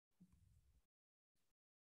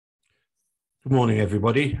Good morning,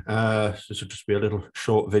 everybody. This will just be a little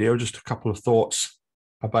short video, just a couple of thoughts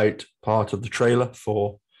about part of the trailer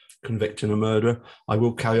for Convicting a Murderer. I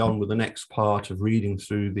will carry on with the next part of reading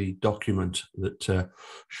through the document that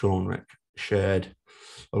Sean Rick shared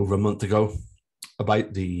over a month ago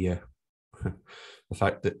about the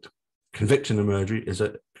fact that convicting a murderer is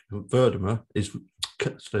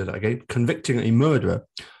convicting a murderer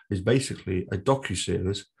is basically a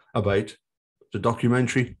docuseries about the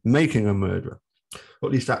documentary Making a Murderer. Or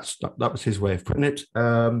at least that was his way of putting it.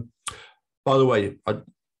 By the way, I'm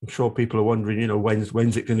sure people are wondering,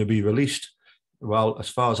 when's it going to be released? Well, as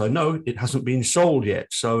far as I know, it hasn't been sold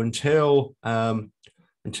yet. So until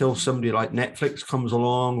somebody like Netflix comes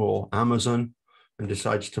along or Amazon and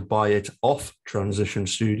decides to buy it off Transition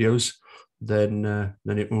Studios, then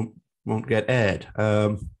it won't get aired.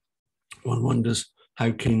 One wonders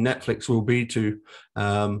how keen Netflix will be to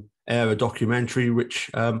air a documentary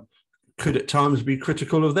which could at times be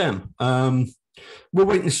critical of them. We'll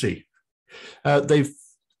wait and see. They've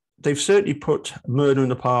certainly put Murder in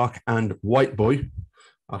the Park and White Boy.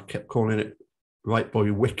 I kept calling it White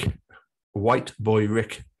Boy Rick.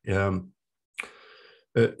 In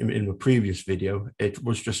the previous video, it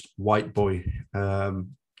was just White Boy.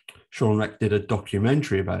 Sean Rick did a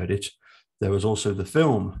documentary about it. There was also the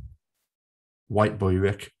film White Boy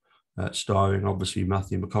Rick, starring obviously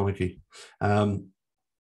Matthew McConaughey.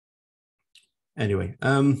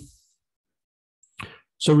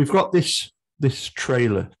 So we've got this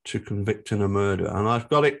trailer to Convicting a Murderer, and I've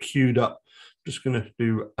got it queued up. I'm just going to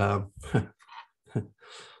do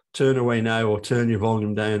turn away now, or turn your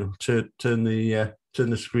volume down, or turn the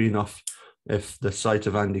screen off if the sight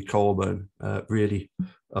of Andy Colburn really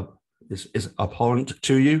is abhorrent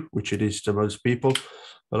to you, which it is to most people.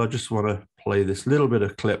 But I just want to play this little bit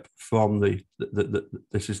of clip from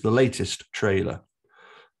this is the latest trailer.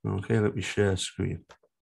 Okay, let me share screen.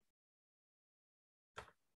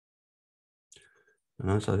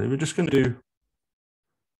 And so we're just going to do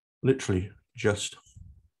literally just.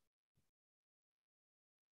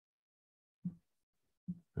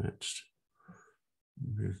 Let's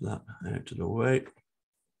move that out of the way.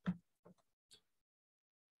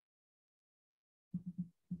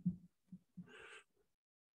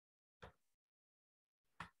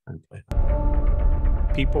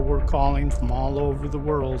 People were calling from all over the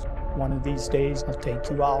world. One of these days, I'll take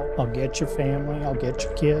you out. I'll get your family. I'll get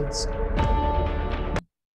your kids.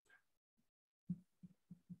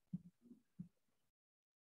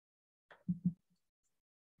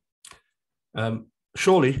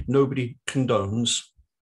 Surely nobody condones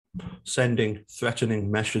sending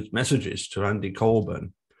threatening messages to Andy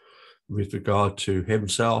Colburn with regard to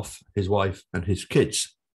himself, his wife, and his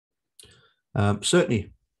kids.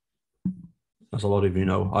 Certainly, as a lot of you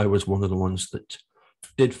know, I was one of the ones that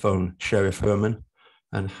did phone Sheriff Herman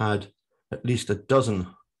and had at least a dozen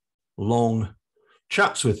long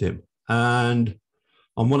chats with him. And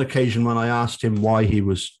on one occasion, when I asked him why he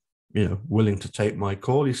was, willing to take my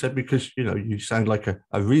call, he said, because, you sound like a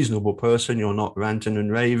reasonable person. You're not ranting and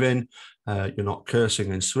raving. You're not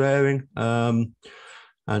cursing and swearing. So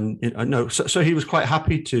he was quite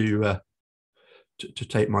happy to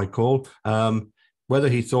take my call. Whether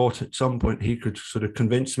he thought at some point he could sort of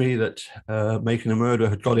convince me that Making a Murderer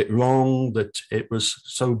had got it wrong, that it was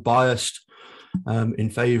so biased in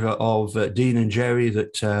favor of Dean and Jerry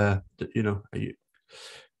that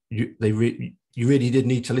you really did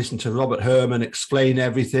need to listen to Robert Herman explain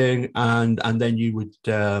everything, and then you would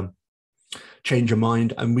change your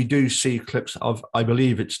mind. And we do see clips of, I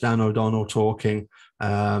believe it's Dan O'Donnell talking,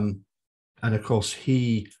 and of course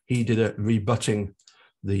he did a rebutting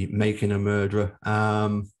the Making a Murderer,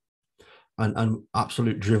 and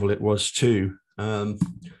absolute drivel it was too.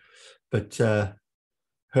 But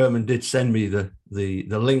Herman did send me the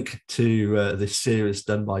link to this series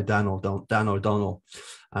done by Dan O'Donnell,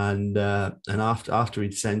 and after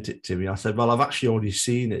he'd sent it to me, I said, well, I've actually already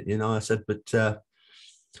seen it, I said, but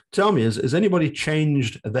tell me, has anybody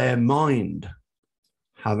changed their mind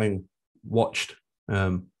having watched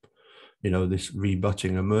this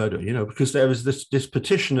rebutting a murder, because there was this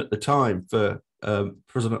petition at the time for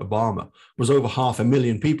President Obama. Was over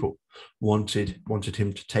 500,000 people wanted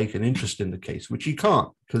him to take an interest in the case, which he can't,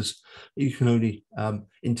 because you can only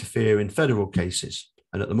interfere in federal cases.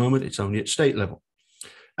 And at the moment, it's only at state level.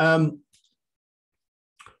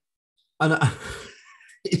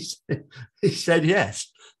 He said,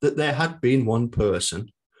 yes, that there had been one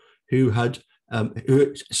person who had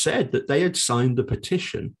said that they had signed the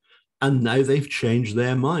petition, and now they've changed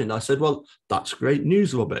their mind. I said, well, that's great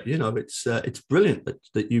news, Robert. It's brilliant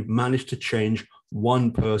that you've managed to change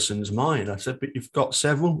one person's mind. I said, but you've got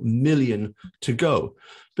several million to go.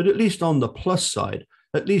 But at least on the plus side,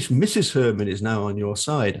 at least Mrs. Herman is now on your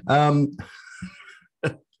side.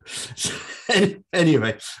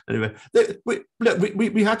 Anyway,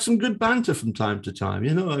 we had some good banter from time to time.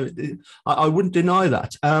 You know, I wouldn't deny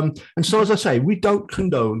that. And so, as I say, we don't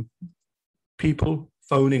condone people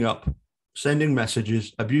phoning up, sending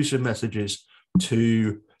messages, abusive messages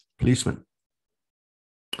to policemen.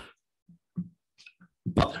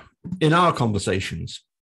 But in our conversations,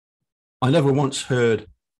 I never once heard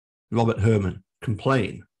Robert Herman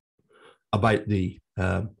complain about the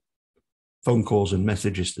phone calls and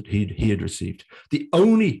messages that he had received. The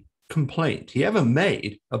only complaint he ever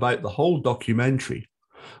made about the whole documentary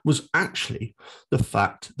was actually the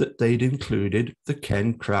fact that they'd included the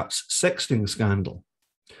Ken Kratz sexting scandal.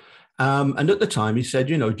 And at the time he said,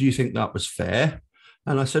 you know, do you think that was fair?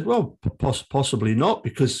 And I said, well, possibly not,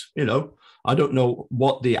 because, you know, I don't know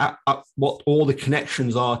what all the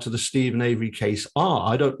connections are to the Stephen Avery case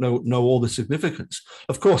are. I don't know all the significance.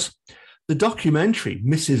 Of course, the documentary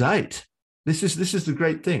misses out. This is the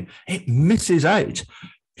great thing. It misses out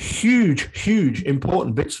huge,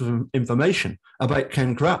 important bits of information about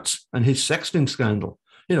Ken Kratz and his sexting scandal.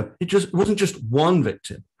 You know, it wasn't just one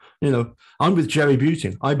victim. You know, I'm with Jerry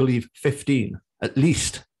Buting. I believe 15 at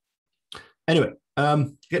least. Anyway,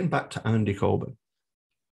 getting back to Andy Colburn.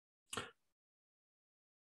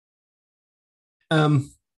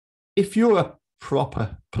 If you're a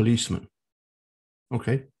proper policeman,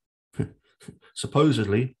 okay,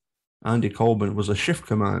 supposedly Andy Colburn was a shift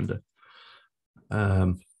commander.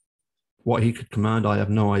 What he could command, I have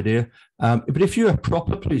no idea. But if you're a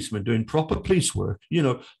proper policeman doing proper police work, you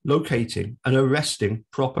know, locating and arresting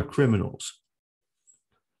proper criminals,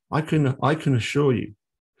 I can assure you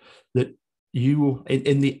that you will,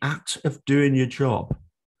 in the act of doing your job,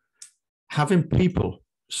 having people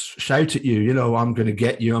shout at you, you know, I'm going to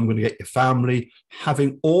get you, I'm going to get your family,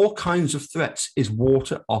 having all kinds of threats is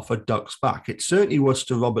water off a duck's back. It certainly was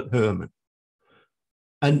to Robert Herman.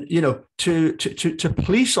 And, you know, to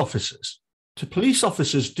police officers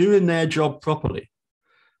doing their job properly,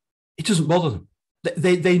 it doesn't bother them.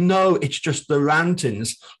 They know it's just the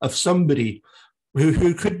rantings of somebody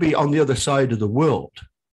who could be on the other side of the world.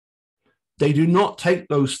 They do not take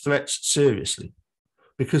those threats seriously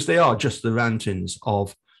because they are just the rantings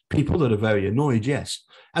of people that are very annoyed, yes.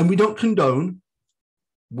 And we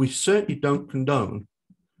certainly don't condone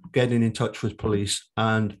getting in touch with police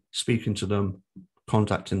and speaking to them,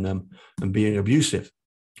 contacting them and being abusive.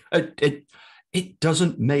 It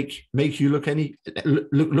doesn't make you look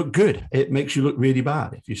good. It makes you look really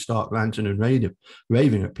bad if you start ranting and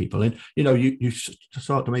raving at people. And, you know, you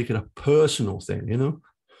start to make it a personal thing, you know.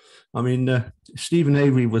 I mean, Stephen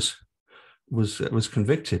Avery was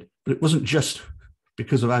convicted, but it wasn't just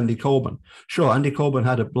because of Andy Colburn. Sure, Andy Colburn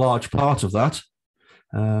had a large part of that.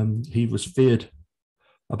 He was feared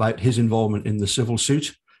about his involvement in the civil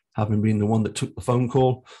suit, having been the one that took the phone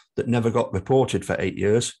call that never got reported for 8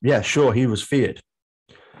 years. Yeah, sure, he was feared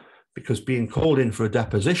because being called in for a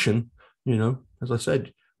deposition, you know, as I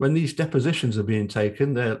said, when these depositions are being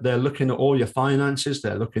taken, they're looking at all your finances,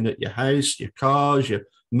 they're looking at your house, your cars, your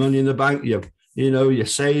money in the bank, your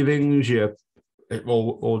savings, your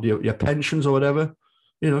pensions or whatever.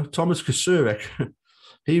 You know, Thomas Kasurek,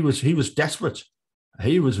 he was desperate.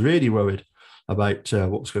 He was really worried about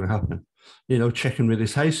what was going to happen. You know, checking with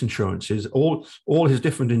his house insurances, all his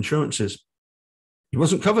different insurances. He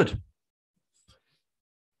wasn't covered.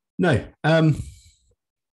 No.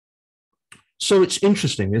 So it's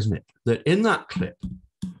interesting, isn't it, that in that clip,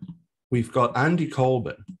 we've got Andy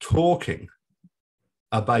Colburn talking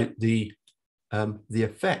about the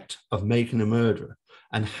effect of Making a Murderer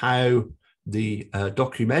and how the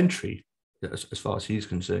documentary, as far as he's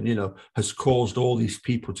concerned, you know, has caused all these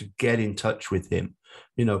people to get in touch with him,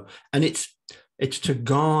 you know, and it's to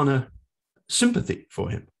garner sympathy for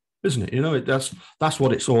him, isn't it? You know, that's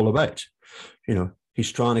what it's all about. You know,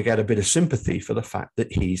 he's trying to get a bit of sympathy for the fact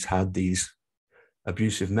that he's had these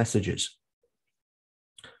abusive messages.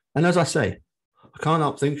 And as I say, I can't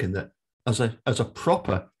help thinking that as a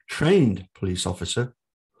proper trained police officer,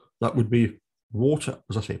 that would be water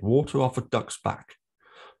off a duck's back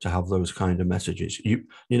to have those kind of messages. You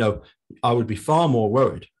know, I would be far more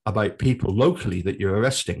worried about people locally that you're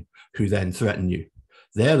arresting who then threaten you.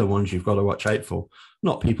 They're the ones you've got to watch out for,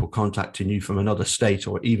 not people contacting you from another state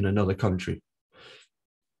or even another country.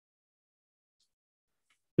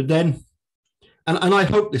 But then, and I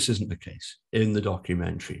hope this isn't the case in the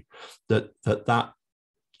documentary, that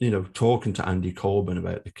you know, talking to Andy Colburn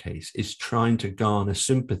about the case is trying to garner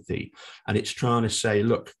sympathy, and it's trying to say,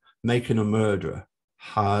 look, Making a Murderer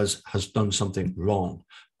has done something wrong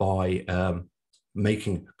by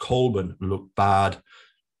making Colburn look bad.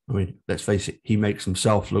 I mean, let's face it, he makes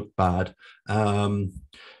himself look bad. And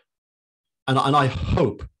I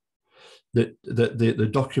hope that the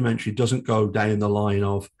documentary doesn't go down the line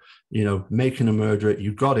of, you know, making a murderer,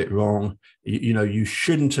 you got it wrong. You know, you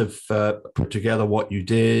shouldn't have put together what you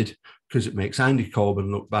did because it makes Andy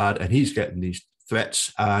Colburn look bad, and he's getting these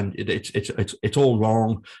threats, and it's all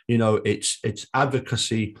wrong. You know, it's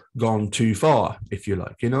advocacy gone too far, if you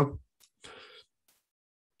like. You know,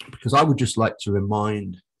 because I would just like to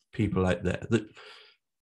remind people out there that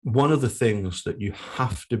one of the things that you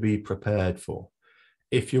have to be prepared for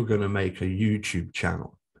if you're going to make a YouTube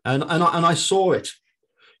channel, and I saw it.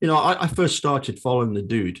 You know, I first started following the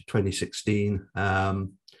dude 2016,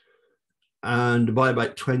 and by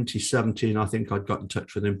about 2017, I think I'd got in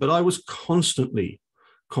touch with him. But I was constantly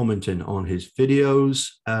commenting on his videos,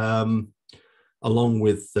 along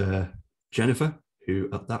with Jennifer, who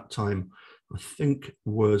at that time I think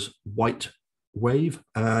was White Wave,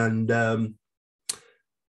 and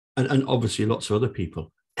obviously lots of other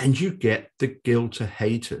people. And you get the guilty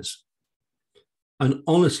haters. And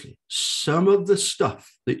honestly, some of the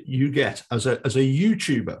stuff that you get as a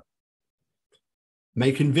YouTuber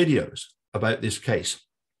making videos about this case,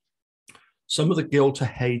 some of the guilty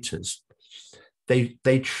haters,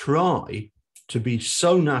 they try to be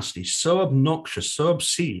so nasty, so obnoxious, so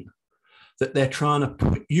obscene that they're trying to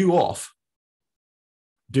put you off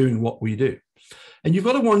doing what we do. And you've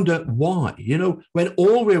got to wonder why, you know, when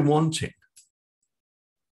all we're wanting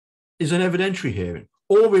is an evidentiary hearing.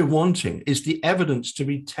 All we're wanting is the evidence to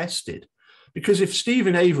be tested. Because if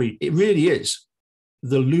Stephen Avery, it really is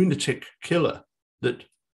the lunatic killer that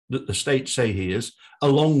the state say he is,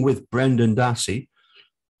 along with Brendan Dassey,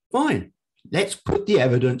 fine. Let's put the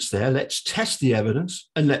evidence there. Let's test the evidence,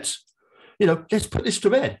 and let's put this to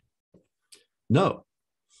bed. No.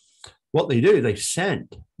 What they do, they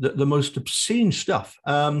send the most obscene stuff.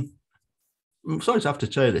 I'm sorry to have to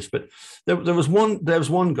tell you this, but there was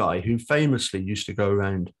one guy who famously used to go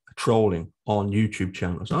around trolling on YouTube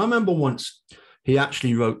channels. And I remember once he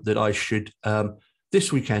actually wrote that I should,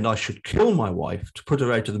 this weekend, I should kill my wife to put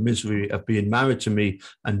her out of the misery of being married to me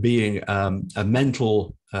and being a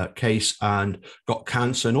mental case and got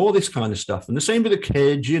cancer and all this kind of stuff. And the same with the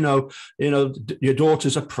kids, you know, your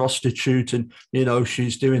daughter's a prostitute and, you know,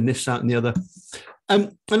 she's doing this, that, and the other.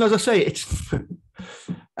 And as I say, it's,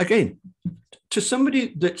 again, to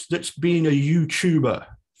somebody that's been a YouTuber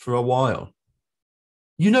for a while,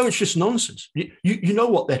 you know, it's just nonsense. You know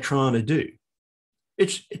what they're trying to do.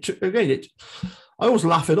 It's I always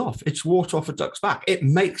laugh it off. It's water off a duck's back. It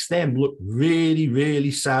makes them look really,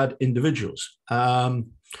 really sad individuals.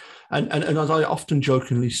 And as I often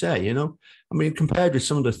jokingly say, you know, I mean, compared with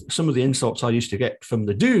some of the insults I used to get from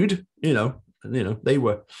the dude, you know, they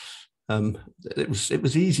were, it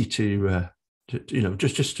was easy to you know,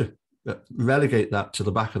 just to relegate that to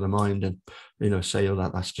the back of the mind and, you know, say, oh,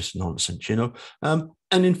 that's just nonsense, you know.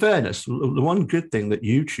 And in fairness, the one good thing that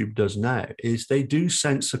YouTube does now is they do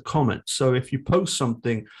censor comments. So if you post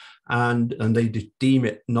something and they deem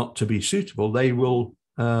it not to be suitable, they will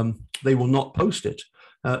not post it.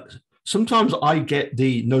 Sometimes I get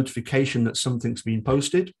the notification that something's been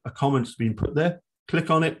posted, a comment's been put there, click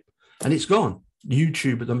on it, and it's gone.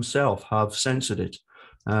 YouTube themselves have censored it.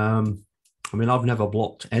 I mean, I've never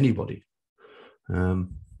blocked anybody.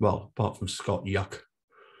 Well, apart from Scott Yuck.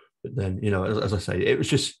 But then, you know, as I say, it was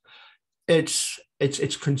just, it's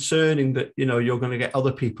concerning that, you know, you're going to get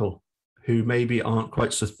other people who maybe aren't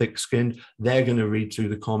quite so thick-skinned. They're going to read through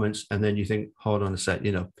the comments, and then you think, hold on a sec,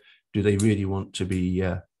 you know, do they really want to be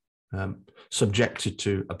subjected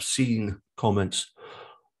to obscene comments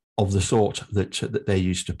of the sort that they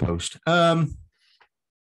used to post?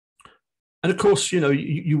 And of course, you know,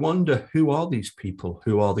 you wonder, who are these people?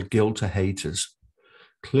 Who are the guilty haters?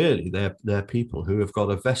 Clearly, they're people who have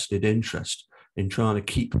got a vested interest in trying to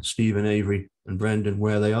keep Stephen Avery and Brendan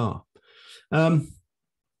where they are.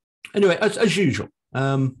 Anyway, as usual,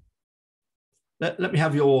 let me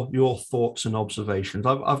have your thoughts and observations.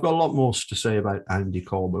 I've got a lot more to say about Andy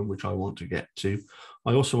Colburn, which I want to get to.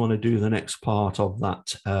 I also want to do the next part of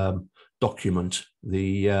that document,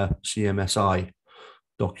 the CMSI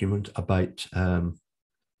document about,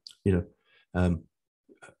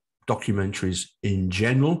 documentaries in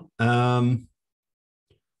general. As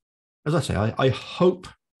I say, I hope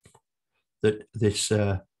that this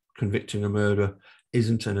Convicting a Murderer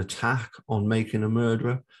isn't an attack on Making a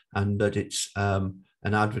Murderer, and that it's an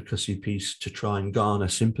advocacy piece to try and garner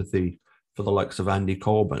sympathy for the likes of Andy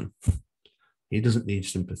Colburn. He doesn't need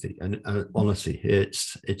sympathy. And honestly,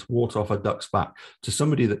 it's water off a duck's back to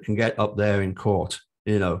somebody that can get up there in court,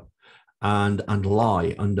 and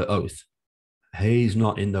lie under oath. He's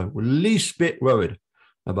not in the least bit worried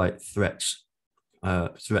about threats,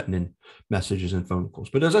 threatening messages and phone calls.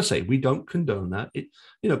 But as I say, we don't condone that.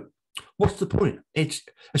 What's the point? It's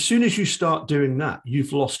as soon as you start doing that,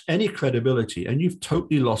 you've lost any credibility and you've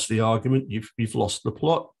totally lost the argument. You've lost the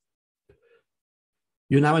plot.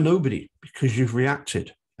 You're now a nobody because you've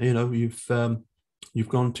reacted. You've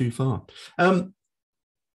gone too far. And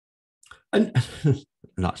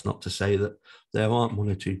that's not to say that there aren't one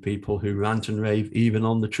or two people who rant and rave even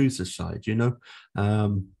on the truthers side.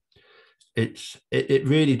 It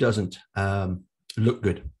really doesn't look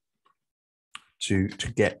good to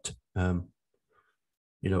get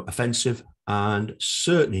offensive, and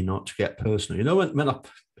certainly not to get personal. When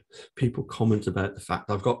people comment about the fact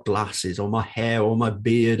I've got glasses or my hair or my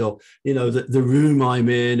beard or the room I'm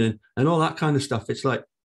in and all that kind of stuff, it's like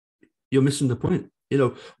you're missing the point.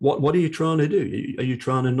 What are you trying to do? Are you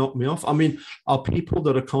trying to knock me off? I mean, are people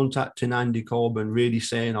that are contacting Andy Colburn really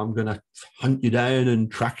saying I'm going to hunt you down and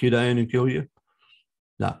track you down and kill you?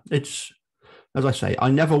 No, it's, as I say, I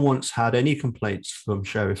never once had any complaints from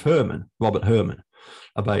Sheriff Robert Herman,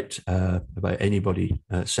 about anybody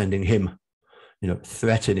sending him,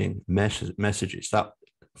 threatening messages. That,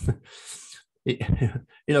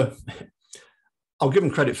 I'll give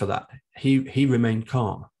him credit for that. He remained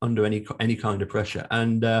calm under any kind of pressure,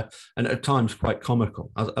 and at times quite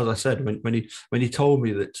comical. As I said, when he told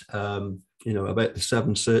me that about the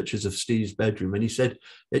 7 searches of Steve's bedroom, and he said,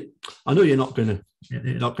 "I know you're not going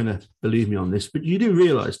to believe me on this, but you do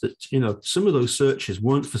realise that some of those searches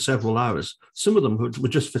weren't for several hours. Some of them were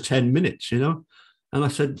just for 10 minutes." And I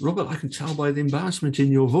said, "Robert, I can tell by the embarrassment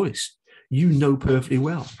in your voice. You know perfectly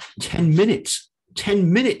well. 10 minutes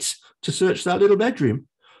to search that little bedroom.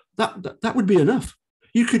 That would be enough.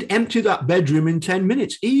 You could empty that bedroom in 10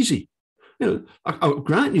 minutes, easy. I'll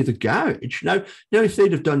grant you the garage. Now, if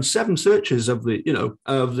they'd have done 7 searches of the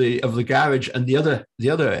garage and the other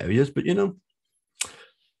areas, but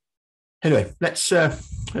anyway, let's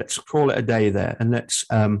call it a day there, and let's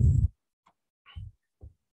I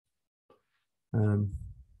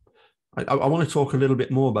want to talk a little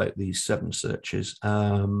bit more about these 7 searches.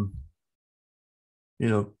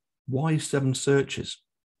 Why 7 searches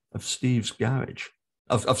of Steve's garage,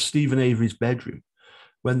 of Steve and Avery's bedroom,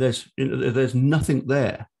 when there's nothing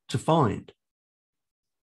there to find?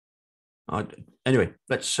 Anyway,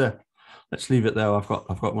 let's leave it there. I've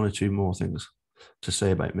got 1 or 2 more things to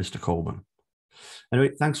say about Mr. Colburn.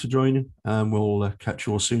 Anyway, thanks for joining, and we'll catch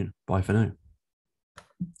you all soon. Bye for now.